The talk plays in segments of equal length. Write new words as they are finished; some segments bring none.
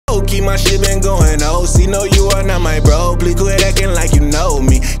keep my shit been going. Oh, see, no, you are not my bro. Please quit acting like you know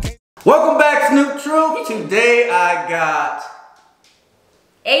me. Welcome back, Snoop Troop. Today I got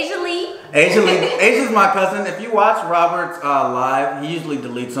Asia Lee. Asia's my cousin. If you watch Robert's live, he usually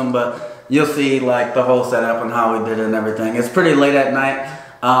deletes them, but you'll see like the whole setup and how we did it and everything. It's pretty late at night,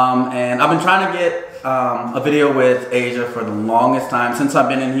 and I've been trying to get a video with Asia for the longest time since I've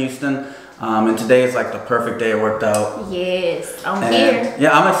been in Houston. And today is like the perfect day. It worked out. Yes, I'm here.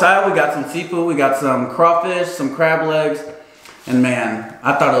 Yeah, I'm excited. We got some seafood. We got some crawfish, some crab legs. And man,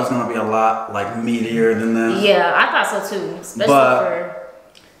 I thought it was going to be a lot like meatier than this. Yeah, I thought so too. Especially for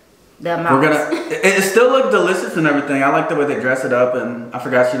the amount. It still looked delicious and everything. I like the way they dress it up. And I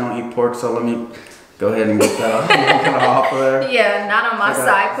forgot you don't eat pork, so let me go ahead and get that off of there. Yeah, not on my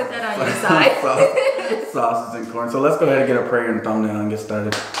side. Put that on your side. Sausages and corn. So let's go ahead and get a prayer and thumbnail and get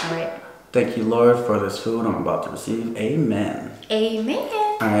started. All right. Thank you, Lord, for this food I'm about to receive. Amen. Amen.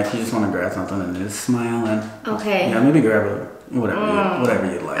 All right, if you just want to grab something and just smile and okay. Yeah, maybe grab whatever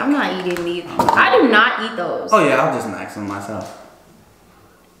you like. I'm not eating these. I do not eat those. Oh yeah, I'll just max them myself.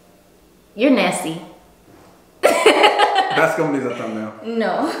 You're nasty. That's gonna be the thumbnail.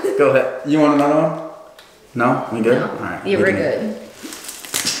 No. Go ahead. You want another one? No? We good? No. All right. Yeah, we're good.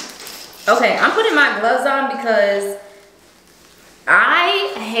 Okay, I'm putting my gloves on because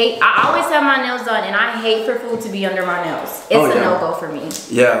I always have my nails done and I hate for food to be under my nails. It's a no-go for me.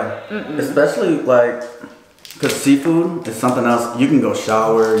 Yeah. Especially like, because seafood is something else. You can go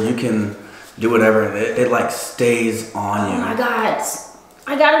shower, you can do whatever, and it like stays on you. Oh my God.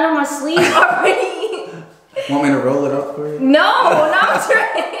 I got it on my sleeve already. Want me to roll it up for you? No, not your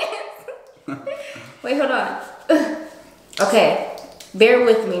Wait, hold on. Okay, bear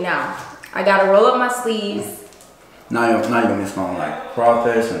with me now. I gotta roll up my sleeves. Now you're gonna be smelling like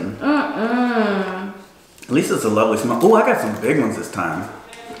crawfish and at least it's a lovely smell. Oh, I got some big ones this time.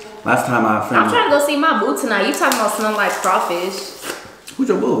 Last time I filmed. I'm trying to go see my boo tonight. You talking about smelling like crawfish? Who's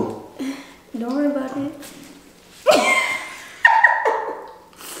your boo? Don't worry about it.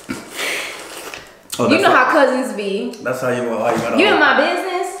 Oh, you know how cousins be. That's how you got. You in my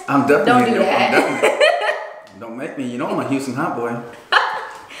business? I'm definitely. Don't do that. Don't make me. You know I'm a Houston hot boy.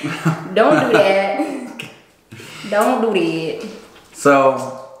 Don't do that. Don't do that.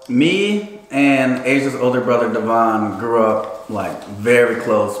 So, me and Asia's older brother, Devon, grew up like very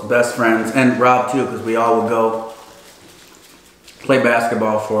close, best friends, and Rob too, because we all would go play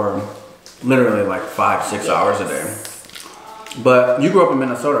basketball for literally like 5-6 hours a day. But you grew up in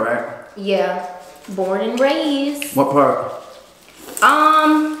Minnesota, right? Yeah, born and raised. What part?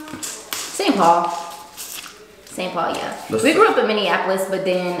 St. Paul. St. Paul, yeah. We grew up in Minneapolis, but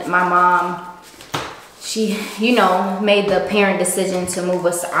then my mom, she, you know, made the parent decision to move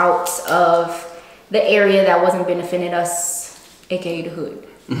us out of the area that wasn't benefiting us, aka the hood.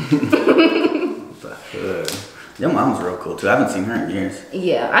 The hood. Your mom's real cool too. I haven't seen her in years.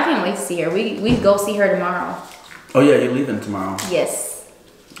 Yeah, I can't wait to see her. We go see her tomorrow. Oh yeah, you're leaving tomorrow. Yes.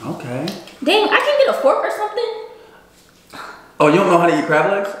 Okay. Dang, I can get a fork or something. Oh, you don't know how to eat crab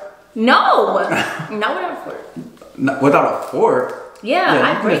legs? No. Not without a fork. No, without a fork?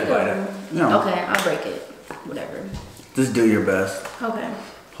 Yeah, I break them. Yeah. Okay, I'll break it. Whatever. Just do your best. Okay.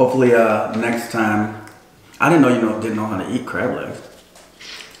 Hopefully, next time. I didn't know you didn't know how to eat crab legs.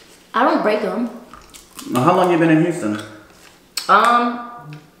 I don't break them. Now, how long you been in Houston? For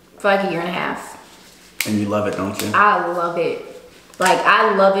like 1.5 years. And you love it, don't you? I love it. Like,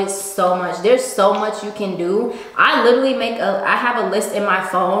 I love it so much. There's so much you can do. I literally I have a list in my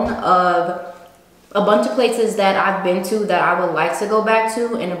phone of a bunch of places that I've been to that I would like to go back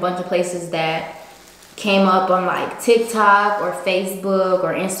to, and a bunch of places that came up on like TikTok or Facebook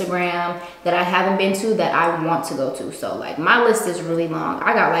or Instagram that I haven't been to that I want to go to. So like my list is really long.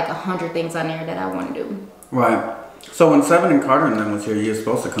 I got like 100 things on there that I want to do. Right. So when Seven and Carter and them was here, you were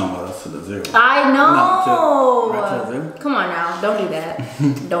supposed to come with us to the zoo. I know. Right to the zoo? Come on now. Don't do that.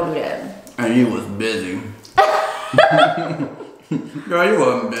 Don't do that. And you was busy. Girl, you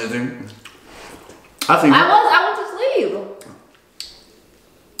wasn't busy. I went to sleep.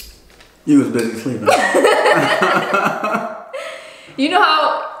 You was busy sleeping. You know how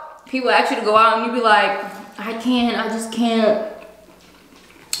people ask you to go out and you be like, I just can't.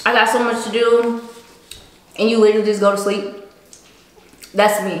 I got so much to do. And you literally just go to sleep.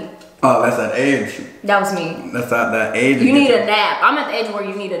 That's me. Oh, that's that age. That was me. That's that age. You need a nap. I'm at the age where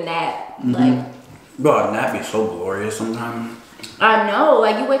you need a nap. Like, bro, a nap be so glorious sometimes. I know.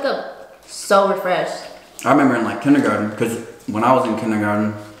 Like, you wake up so refreshed. I remember in like kindergarten, because when I was in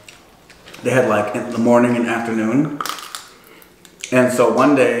kindergarten, they had like in the morning and afternoon. And so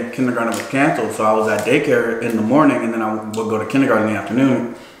one day kindergarten was canceled, so I was at daycare in the morning and then I would go to kindergarten in the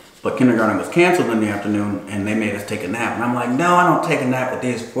afternoon. But kindergarten was canceled in the afternoon, and they made us take a nap. And I'm like, no, I don't take a nap with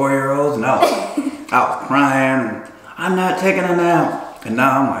these 4-year-olds. And I was crying, and I'm not taking a nap. And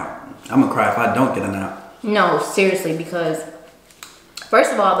now I'm like, I'm gonna cry if I don't get a nap. No, seriously, because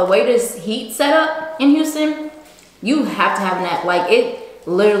first of all, the way this heat set up in Houston, you have to have a nap. Like, it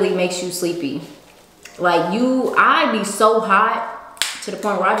literally makes you sleepy. Like, I be so hot to the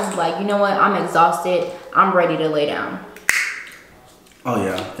point where I just be like, you know what, I'm exhausted. I'm ready to lay down. Oh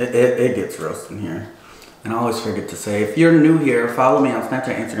yeah, it gets rough in here. And I always forget to say, if you're new here, follow me on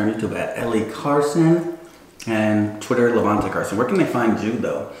Snapchat, Instagram, YouTube at Lecarson, and Twitter, Levante Carson. Where can they find you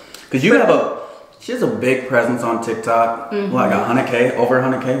though? Because she has a big presence on TikTok, like 100K, over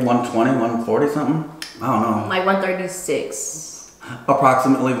 100K, 120, 140 something. I don't know. Like 136.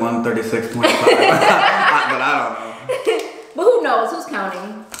 Approximately 136.5. But I don't know. But who knows? Who's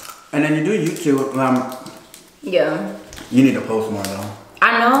counting? And then you do YouTube. Yeah. You need to post more though.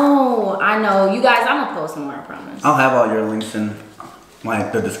 I know. You guys, I'm gonna post more, I promise. I'll have all your links in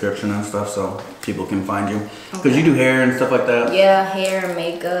like the description and stuff so people can find you. Because you do hair and stuff like that. Yeah, hair,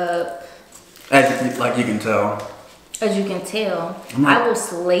 makeup. As you can tell. As you can tell, I will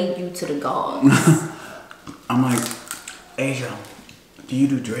slay you to the gods. I'm like, Asia, do you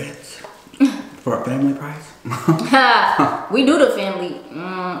do dreads for a family price? We do the family.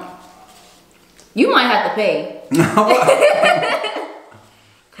 You might have to pay. Come on,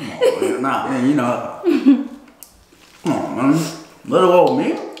 man. Nah, man, you know. Come on, man. Little old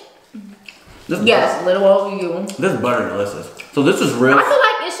me? Yes, little old you. This butter delicious. So this is real. I feel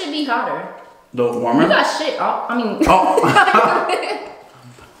like it should be hotter. The warmer? You got shit. Oh.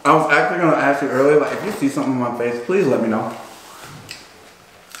 I was actually going to ask you earlier, like, if you see something on my face, please let me know.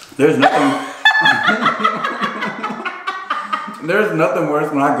 There's nothing. There's nothing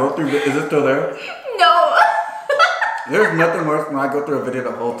worse when I go through. Is it still there? No. There's nothing worse when I go through a video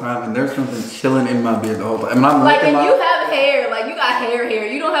the whole time and there's something chilling in my beard the whole time. And I'm like if you have hair, like you got hair.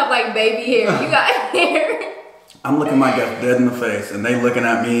 You don't have like baby hair. You got hair. I'm looking my guys dead in the face and they looking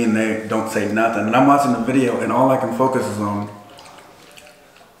at me and they don't say nothing. And I'm watching the video and all I can focus is on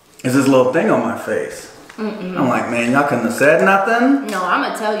is this little thing on my face. I'm like, man, y'all couldn't have said nothing. No, I'm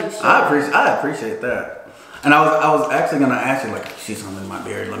gonna tell you shit. I appreciate that. And I was actually gonna ask you, like, if you see something in my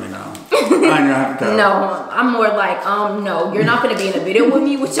beard, let me know. I ain't gonna have to tell. No, I'm more like, no, you're not gonna be in a video with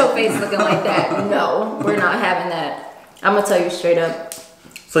me with your face looking like that. No, we're not having that. I'm gonna tell you straight up.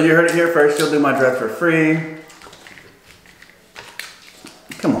 So you heard it here first. She'll do my dress for free.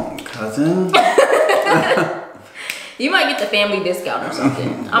 Come on, cousin. You might get the family discount or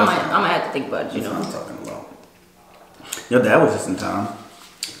something. I might have to think about it. You know what I'm talking about. Your dad was just in town.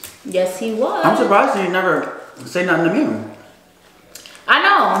 Yes, he was. I'm surprised you never say nothing to me. I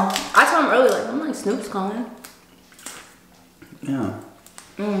know. I told him earlier, like, I'm like, Snoop's calling. Yeah.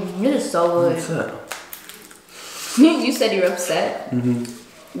 This is so good. What's up? You said you're upset?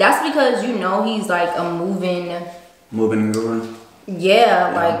 That's because you know he's like a moving and grooving?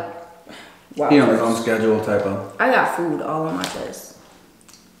 Yeah, like, wow. He on his own schedule type of. I got food all on my chest.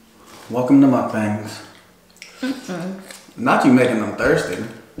 Welcome to mukbangs. Not you making them thirsty.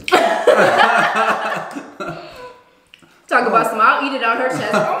 Talk about some, I'll eat it on her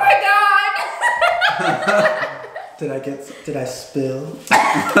chest. Oh my God. Did I spill?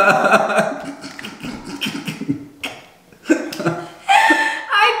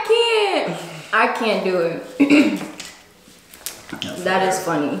 I can't do it. That is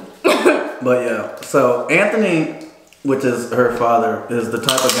funny. But yeah, so Anthony, which is her father, is the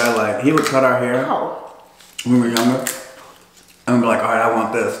type of guy like, he would cut our hair when we were younger. And we'd be like, all right, I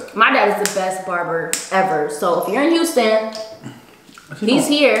want this. My dad is the best barber ever. So if you're in Houston, he's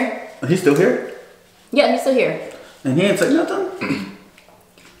here. He's still here? Yeah, he's still here. And he ain't said nothing?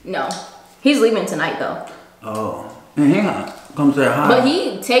 No. He's leaving tonight though. Oh. And he comes there high. But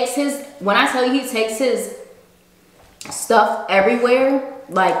he takes his, when I tell you he takes his stuff everywhere,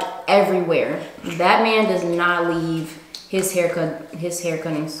 like everywhere. That man does not leave his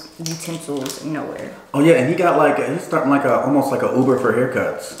cutting utensils nowhere. Oh yeah, and he got like, he's starting like almost like a Uber for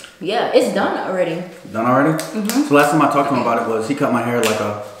haircuts. Yeah, it's done already. Done already? So last time I talked to him about it was he cut my hair like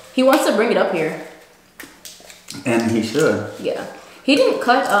a... He wants to bring it up here. And he should. Yeah. He didn't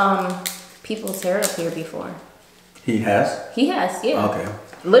cut people's hair up here before. He has? He has, yeah. Okay.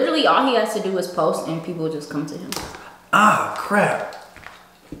 Literally all he has to do is post and people just come to him. Ah, crap.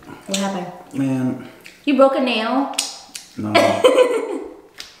 What happened? Man. You broke a nail? No.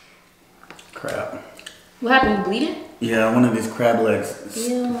 Crap. What happened? You bleeding? Yeah, one of these crab legs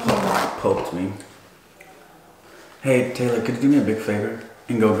poked me. Hey, Taylor, could you do me a big favor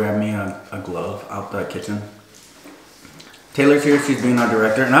and go grab me a glove out the kitchen? Taylor's here. She's being our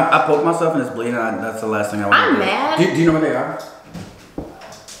director, and I poked myself and it's bleeding. That's the last thing I want to do. I'm mad. Do you know where they are?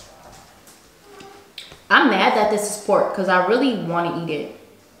 I'm mad that this is pork because I really want to eat it.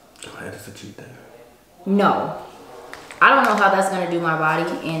 Go ahead, it's a cheat day. No. I don't know how that's going to do my body,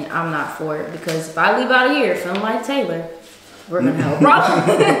 and I'm not for it because if I leave out of here feeling like Taylor, we're going to have a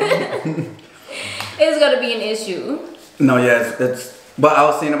problem. It's going to be an issue. No, yeah, it's. But I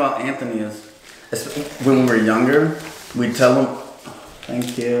was saying about Anthony is, when we were younger, we'd tell him,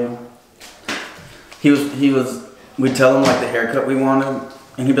 thank you. We'd tell him like the haircut we wanted,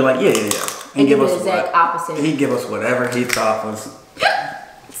 and he'd be like, yeah. And give us the exact opposite. He'd give us whatever he thought was.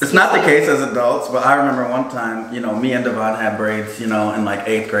 It's not the case as adults, but I remember one time, me and Devon had braids, in like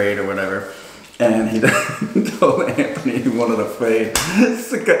 8th grade or whatever. And he told Anthony he wanted to fade.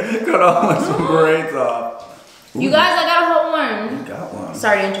 Cut all some braids off. Ooh. You guys, I got a whole one. You got one.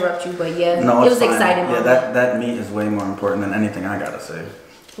 Sorry to interrupt you, but yeah, no, it was fine. exciting. Yeah, that meat is way more important than anything I gotta say.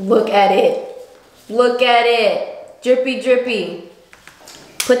 Look at it. Look at it. Drippy, drippy.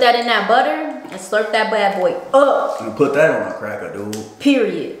 Put that in that butter and slurp that bad boy up. And put that on a cracker, dude.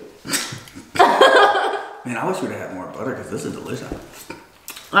 Period. Man, I wish we'd have had more butter because this is delicious.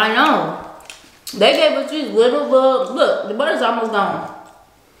 I know. They gave us these little, look, the butter's almost gone.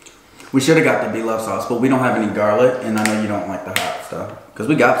 We should have got the beef sauce, but we don't have any garlic, and I know you don't like the hot stuff. Because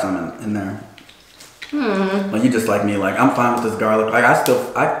we got some in there. Like, you just like me, like, I'm fine with this garlic. Like,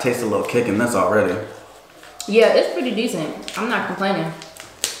 I taste a little kick in this already. Yeah, it's pretty decent. I'm not complaining.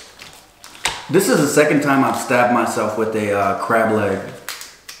 This is the second time I've stabbed myself with a crab leg.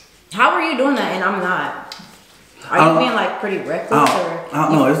 How are you doing that and I'm not? Are you being like pretty reckless or? I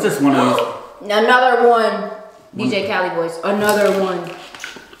don't know, it's just one of those. Another one. DJ Cali voice. Another one.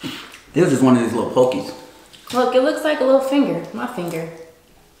 It was just one of these little pokies. Look, it looks like a little finger. My finger.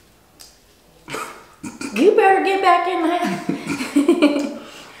 You better get back in there.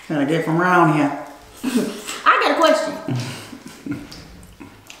 Gotta get from around here. I got a question.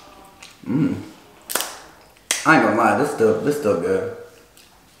 I ain't gonna lie, this still good.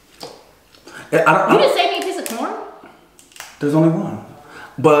 You didn't save me a piece of corn? There's only one.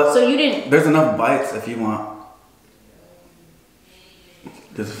 But so you didn't. There's enough bites if you want.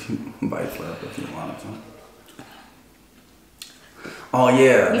 There's a few bites left if you want some. Oh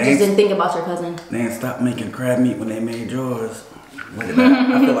yeah. You just didn't think about your cousin. They ain't stopped making crab meat when they made yours. Look at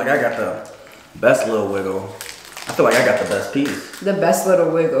that. I feel like I got the best little wiggle. I feel like I got the best piece. The best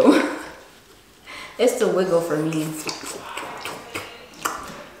little wiggle. It's the wiggle for me.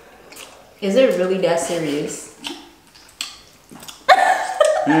 Is it really that serious?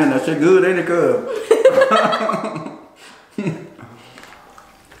 Man, that shit good, ain't it, cub?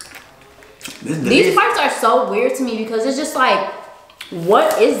 These parts are so weird to me because it's just like,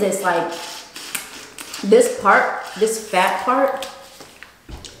 what is this? Like, this part, this fat part,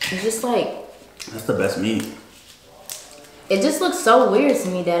 it's just like... That's the best meat. It just looks so weird to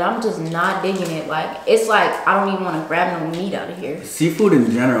me that I'm just not digging it. Like, it's like, I don't even want to grab no meat out of here. Seafood in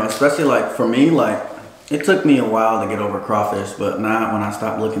general, especially like for me, like, it took me a while to get over crawfish, but not when I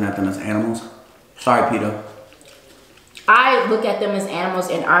stopped looking at them as animals. Sorry, Peter. I look at them as animals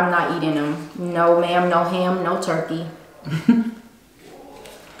and I'm not eating them. No ma'am, no ham, no turkey.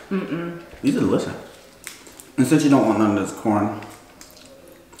 These are delicious. And since you don't want none of this corn.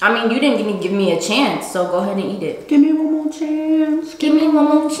 I mean, you didn't even give me a chance, so go ahead and eat it. Give me one more chance. Give me one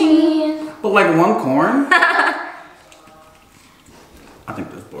more chance. But like one corn? I think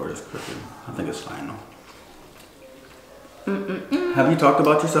this board is crooked. I think it's fine though. Have you talked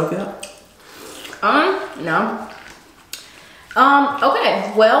about yourself yet? No.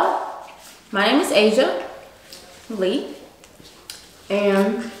 Okay, well, my name is Asia Lee,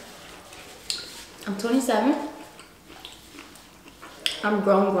 and I'm 27. I'm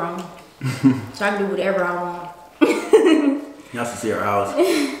grown. So I can do whatever I want. You have to see our house.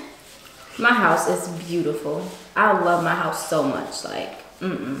 My house is beautiful. I love my house so much. Like,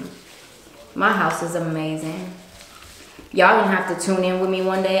 my house is amazing. Y'all gonna have to tune in with me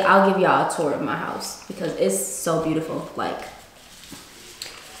one day. I'll give y'all a tour of my house because it's so beautiful. Like,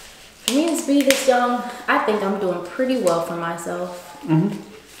 for me to be this young, I think I'm doing pretty well for myself.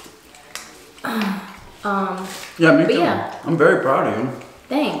 Yeah, me too. Yeah. I'm very proud of you.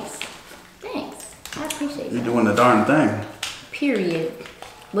 Thanks. I appreciate it. You're doing the darn thing. Period.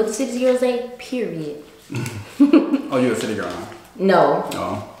 What the 6 years say? Period. Oh, you're a city girl now? No.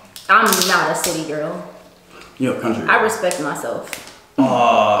 Oh. I'm not a city girl. You're a country girl. I respect myself.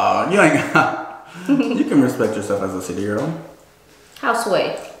 Oh, you ain't got... You can respect yourself as a city girl. How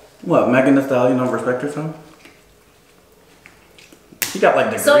sway? What, Megan Thee Stallion don't respect herself? She got like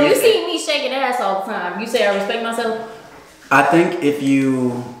degrees. So you see me shaking ass all the time. You say I respect myself? I think if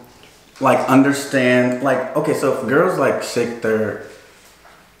you like understand, like, okay, so if girls like shake their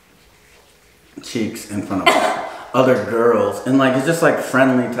cheeks in front of other girls and like it's just like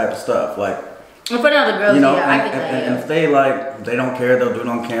friendly type of stuff, like in front of other girls, you know, yeah, I get that. And if they like they don't care, they'll do it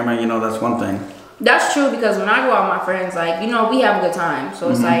on camera, you know, that's one thing. That's true because when I go out with my friends, like, you know, we have a good time. So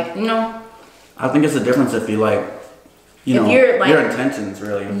it's like, you know. I think it's a difference if you like, you know, you're, like, your intentions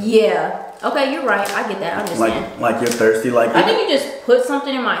really. Yeah. Okay, you're right. I get that. I understand. Like you're thirsty. Like I think you just put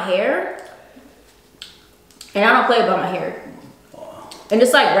something in my hair, and I don't play about my hair. And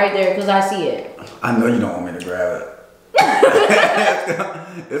it's like right there because I see it. I know you don't want me to grab it.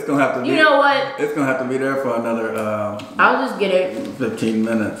 It's gonna have to be. You know what? It's gonna have to be there for another. I'll just get it 15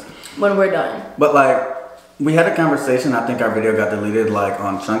 minutes. when we're done. But like, we had a conversation. I think our video got deleted, like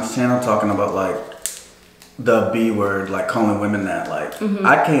on Chunk's channel, talking about like the B word, like calling women that. Like,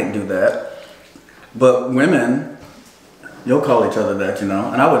 I can't do that. But women, you'll call each other that, you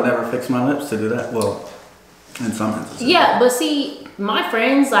know. And I would never fix my lips to do that. Well, in some instances. Yeah, but see, my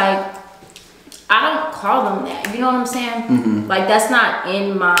friends, like, I don't call them that. You know what I'm saying? Like, that's not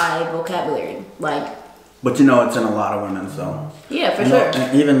in my vocabulary. Like. But you know, it's in a lot of women, so. Yeah, for you sure. know,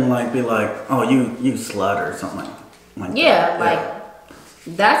 and even like be like, oh, you slut or something like yeah, that. like,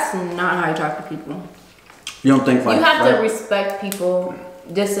 that's not how you talk to people. You don't think like you have to respect people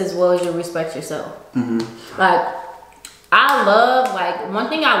just as well as you respect yourself. Like, I love, like, one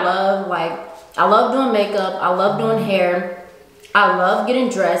thing I love, like, I love doing makeup. I love doing hair. I love getting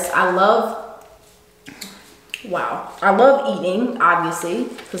dressed. I love eating, obviously,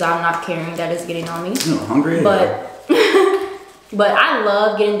 because I'm not caring that it's getting on me. You know, hungry. But, but I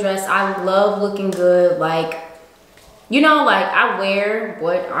love getting dressed. I love looking good. Like, you know, like, I wear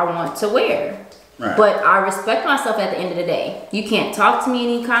what I want to wear. Right. But I respect myself at the end of the day. You can't talk to me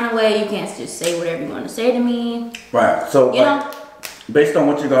any kind of way. You can't just say whatever you want to say to me. Right. So, you like, know? based on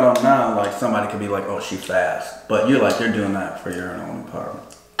what you got on now, like, somebody could be like, oh, she's fast. But you're like, you're doing that for your own empowerment.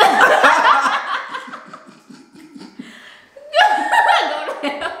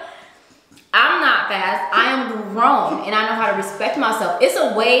 I'm not fast. I am grown and I know how to respect myself. It's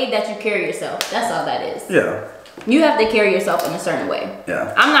a way that you carry yourself. That's all that is. Yeah. You have to carry yourself in a certain way.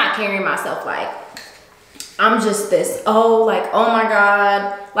 Yeah. I'm not carrying myself like I'm just this. Oh, like, oh my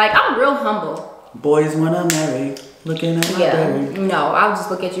God. Like, I'm real humble. Boys wanna marry, looking at my berry. No, I'll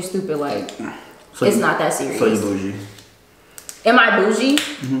just look at you stupid like So it's not that serious. So you bougie. Am I bougie?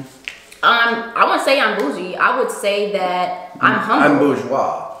 I wouldn't say I'm bougie. I would say that I'm humble. I'm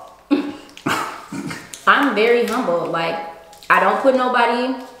bourgeois. I'm very humble. Like, I don't put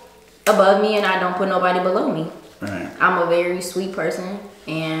nobody above me and I don't put nobody below me. Right. I'm a very sweet person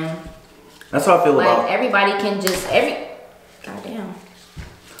and that's how I feel like about. everybody can just goddamn.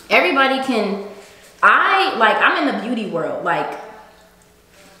 Everybody can. I'm in the beauty world. Like,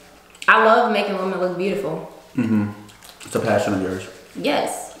 I love making women look beautiful. It's a passion of yours.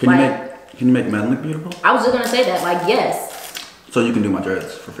 Yes. Can you make men look beautiful? I was just gonna say that. Like, yes. So you can do my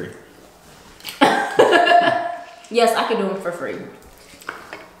dreads for free. Yes, I could do them for free.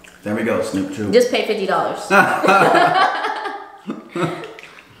 There we go, Snoop Troop. Just pay $50.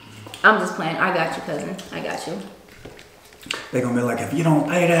 I'm just playing. I got you, cousin. I got you. They're gonna be like, if you don't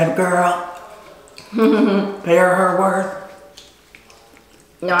pay that girl, pay her worth.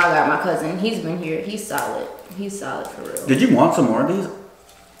 No, I got my cousin. He's been here. He's solid. He's solid for real. Did you want some more of these?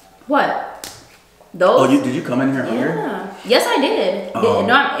 What? Those? Oh, did you come in here hungry? Yeah. Yes, I did. Oh.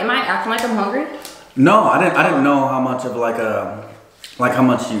 Am I acting like I'm hungry? No, I didn't know how much of like how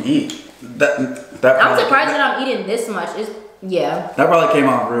much you eat. That I'm probably, surprised that I'm eating this much. Yeah. That probably came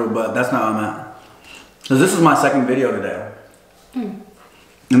off rude, but that's not what I meant. Cause this is my second video today, and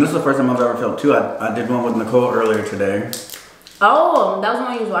this is the first time I've ever filmed too. I did one with Nicole earlier today. Oh, that was the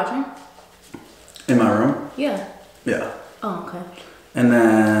one you was watching? In my room. Yeah. Yeah. Oh, okay. And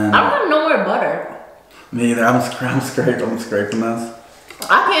then I don't have no more butter. me either. I'm scraping this.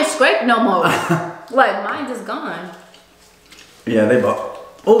 I can't scrape no more. Like, mine just gone. Yeah, they bought.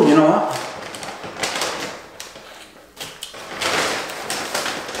 Oh, you know what?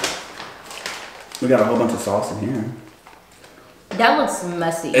 We got a whole bunch of sauce in here. That looks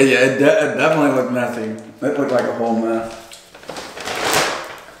messy. Yeah, it definitely looked messy. It looked like a whole mess.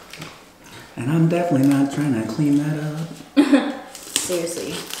 And I'm definitely not trying to clean that up.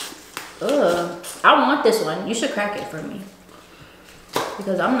 Seriously. Ugh. I want this one. You should crack it for me.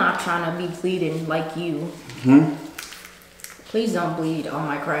 Because I'm not trying to be bleeding like you. Please don't bleed on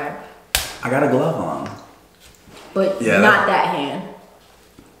my crab. I got a glove on. But yeah, not that hand.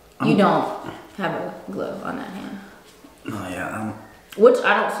 You don't have a glove on that hand. Oh yeah. Which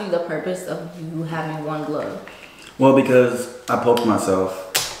I don't see the purpose of you having one glove. Well, because I poked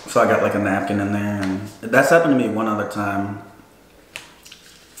myself, so I got like a napkin in there, and that's happened to me one other time.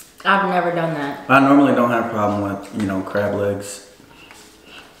 I've never done that. I normally don't have a problem with, you know, crab legs.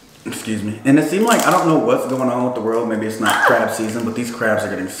 Excuse me. And it seemed like, I don't know what's going on with the world. Maybe it's not crab season, but these crabs are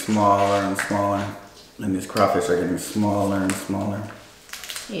getting smaller and smaller. And these crawfish are getting smaller and smaller.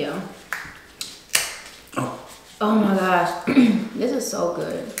 Yeah. Oh my gosh. This is so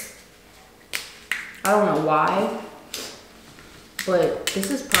good. I don't know why, but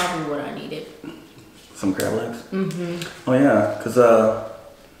this is probably what I needed. Some crab legs? Mm-hmm. Oh yeah, because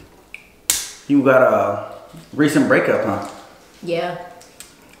you got a recent breakup, huh? Yeah.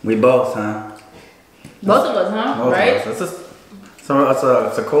 We both, huh? Both of us, huh? Both right? Of us.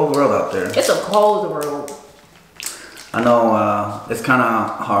 It's a cold world out there. It's a cold world. I know it's kind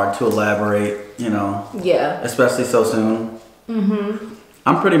of hard to elaborate, you know. Yeah. Especially so soon. Mm-hmm.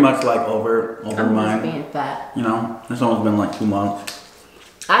 I'm pretty much like over I'm mine. just being fat. You know, it's almost been like 2 months.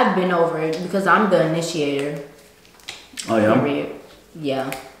 I've been over it because I'm the initiator. Oh yeah. Period.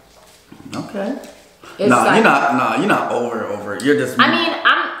 Yeah. Okay. It's No, like, you're not over it. You're just. I mean,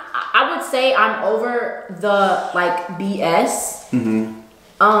 I would say I'm over the like BS. Mm-hmm.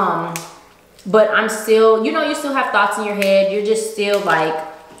 But I'm still, you know, you still have thoughts in your head. You're just still like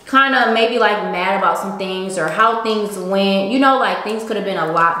kind of maybe like mad about some things or how things went. You know, like things could have been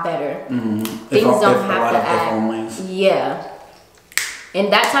a lot better. Mm-hmm. Things don't have to act. Onlys. Yeah. And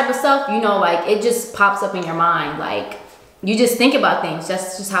that type of stuff, you know, like it just pops up in your mind. Like you just think about things.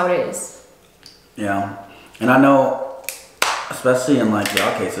 That's just how it is. Yeah. And I know, especially in like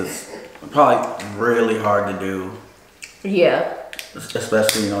y'all cases, probably really hard to do. Yeah.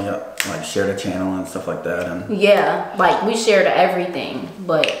 Especially, you know, like share the channel and stuff like that. And yeah, like we shared everything.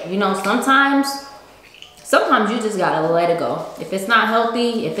 But, you know, sometimes you just gotta let it go. If it's not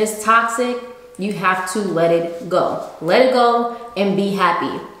healthy, if it's toxic, you have to let it go. Let it go and be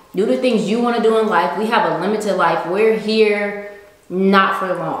happy. Do the things you want to do in life. We have a limited life. We're here not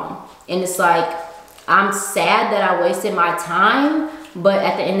for long. And it's like, I'm sad that I wasted my time, but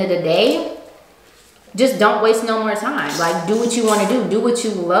at the end of the day, just don't waste no more time. Like, do what you want to do. Do what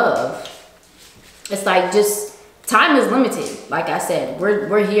you love. It's like, just, time is limited. Like I said,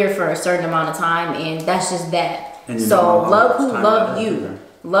 we're here for a certain amount of time, and that's just that. So love who loves you.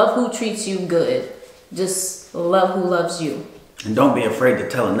 Love who treats you good. Just love who loves you. And don't be afraid to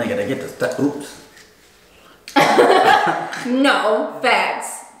tell a nigga to get the stuff. Oops. No,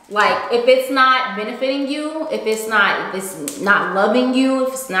 facts. Like, if it's not benefiting you, if it's not loving you,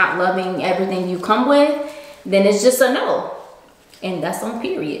 if it's not loving everything you come with, then it's just a no. And that's on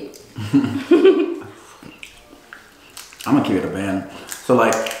period. I'm gonna keep it a band. So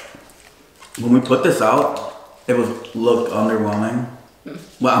like, when we put this out, it looked underwhelming.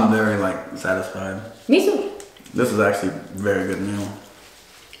 Well, I'm very like satisfied. Me too. This is actually a very good meal.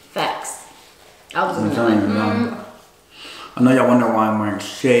 Facts. I was I'm telling you, I know y'all wonder why I'm wearing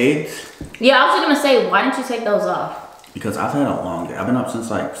shades. Yeah, I was just gonna say, why didn't you take those off? Because I've had a long day. I've been up since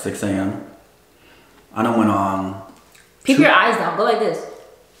like 6 a.m. I done went on. Keep your eyes down. Go like this.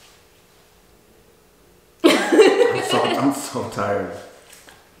 I'm so tired.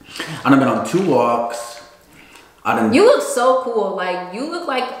 I done been on 2 walks. You look so cool. Like, you look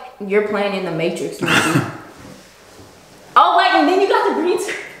like you're playing in the Matrix movie. Oh, wait, and then you got the green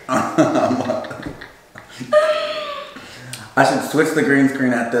screen. I should switch the green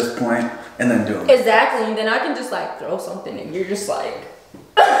screen at this point and then do it. Exactly, and then I can just like throw something and you're just like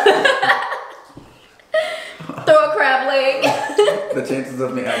throw a crab leg. The chances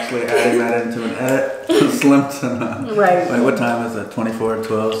of me actually adding that into an edit is slim to none. Right. Like, what time is it?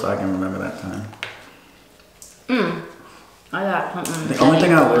 24:12, so I can remember that time. I got something. The only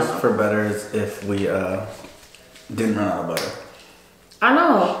thing I wish for better is if we didn't run out of butter. I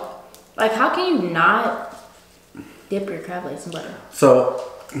know. Like, how can you not dip your crab legs in butter? So,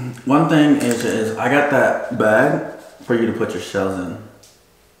 one thing is I got that bag for you to put your shells in.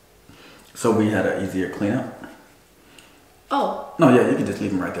 So we had an easier cleanup. Oh. No, yeah, you can just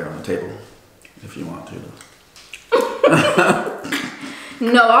leave them right there on the table if you want to.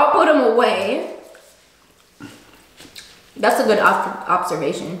 No, I'll put them away. That's a good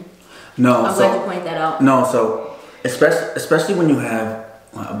observation. No, I'm glad you pointed that out. No, so especially when you have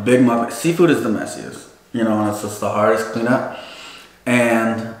a big muffin, seafood is the messiest. You know, and it's just the hardest cleanup.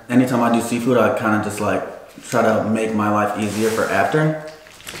 And anytime I do seafood, I kind of just like try to make my life easier for after.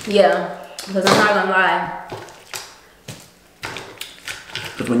 Yeah, because I'm not gonna lie.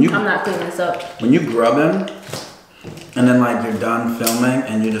 Because I'm not cleaning this up. When you grub in, and then like you're done filming,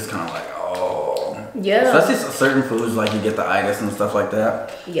 and you're just kind of like, oh, Yeah. Especially certain foods, like you get the itis and stuff like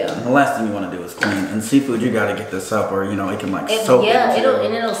that. Yeah. And the last thing you want to do is clean. And seafood, you gotta get this up, or you know it can like soak. Yeah,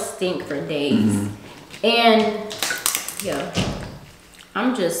 into it'll stink for days. And yeah,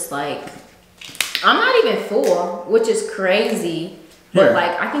 I'm just like, I'm not even full, which is crazy. But Here.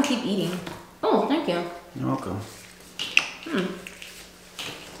 like, I can keep eating. Oh, thank you. You're welcome.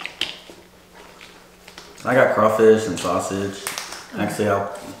 I got crawfish and sausage. Actually,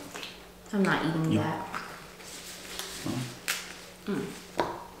 I'm not eating that.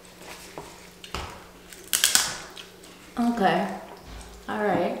 Okay. All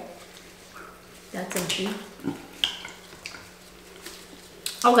right. That's empty.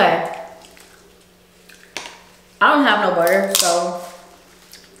 Okay. I don't have no butter, so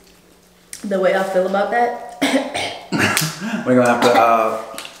the way I feel about that. we're gonna have to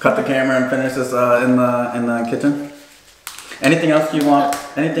cut the camera and finish this in the kitchen. Anything else you want?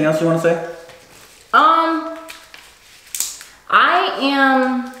 Anything else you want to say? I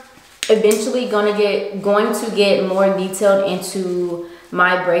am eventually going to get more detailed into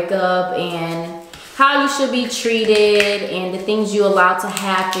my breakup and how you should be treated and the things you allow to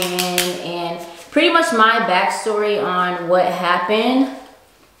happen and pretty much my backstory on what happened,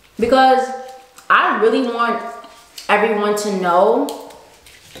 because I really want everyone to know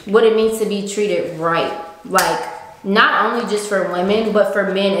what it means to be treated right. Like, not only just for women, but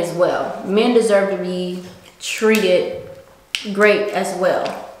for men as well. Men deserve to be treated great as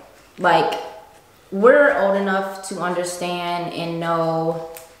well. Like, we're old enough to understand and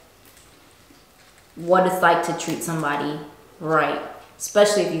know what it's like to treat somebody right,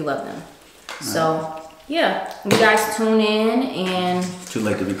 especially if you love them. So, yeah, you guys tune in and... It's too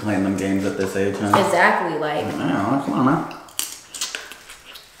late to be playing them games at this age, huh? Exactly, like... Yeah, come on, man.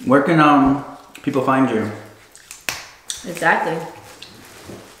 Where can people find you? Exactly.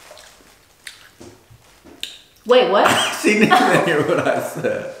 Wait, what? She didn't hear what I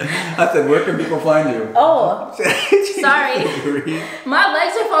said. I said, where can people find you? Oh, sorry. My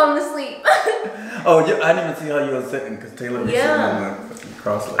legs are falling asleep. Oh, yeah, I didn't even see how you were sitting because Taylor was sitting on the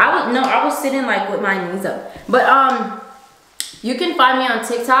cross leg. I was sitting like with my knees up. But you can find me on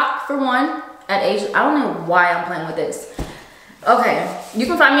TikTok for one at Asia. I don't know why I'm playing with this. Okay, you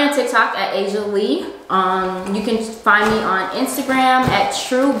can find me on TikTok at Asia Lee. You can find me on Instagram at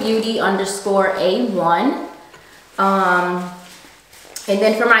truebeauty_A1. And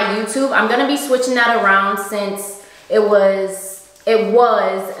then for my YouTube, I'm gonna be switching that around since it was in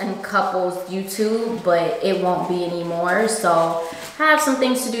couples YouTube, but it won't be anymore. So I have some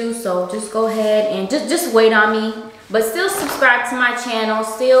things to do, so just go ahead and just wait on me. But still subscribe to my channel.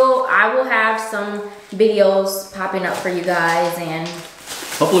 Still, I will have some videos popping up for you guys, and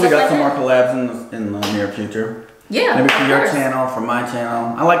hopefully we got some more collabs in the near future. Yeah, maybe for your channel, for my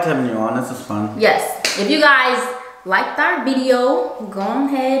channel. I liked having you on. This is fun. Yes. If you guys liked our video, go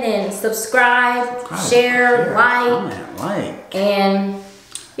ahead and subscribe, share, like, and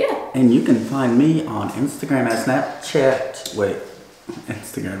yeah. And you can find me on Instagram at Snapchat. Wait,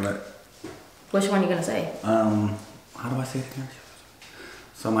 Instagram. What? Which one are you gonna say? How do I say it again?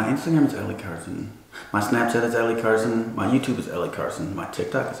 So my Instagram is Lecarson. My Snapchat is Lecarson. My YouTube is Lecarson. My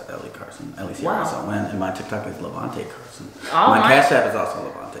TikTok is Lecarson. L-E-C-R-S-O-N. And my TikTok is Levante Carson. My Cash App is also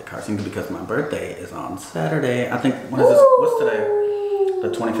Levante Carson because my birthday is on Saturday. I think, what's today? The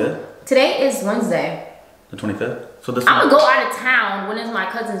 25th? Today is Wednesday. The 25th? So this I'm gonna go out of town when it's my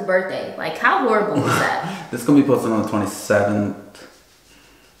cousin's birthday. Like, how horrible is that? This is gonna be posted on the 27th.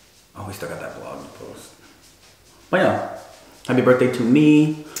 Oh, we still got that vlog to post. But yeah, happy birthday to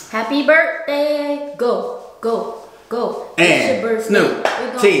me. Happy birthday. Go, go, go. And Snoop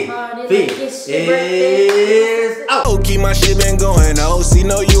TV is out. Oh, keep my shit been going, oh. See,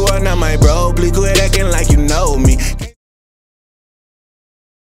 no, you are not my bro. Please quit acting like you know me.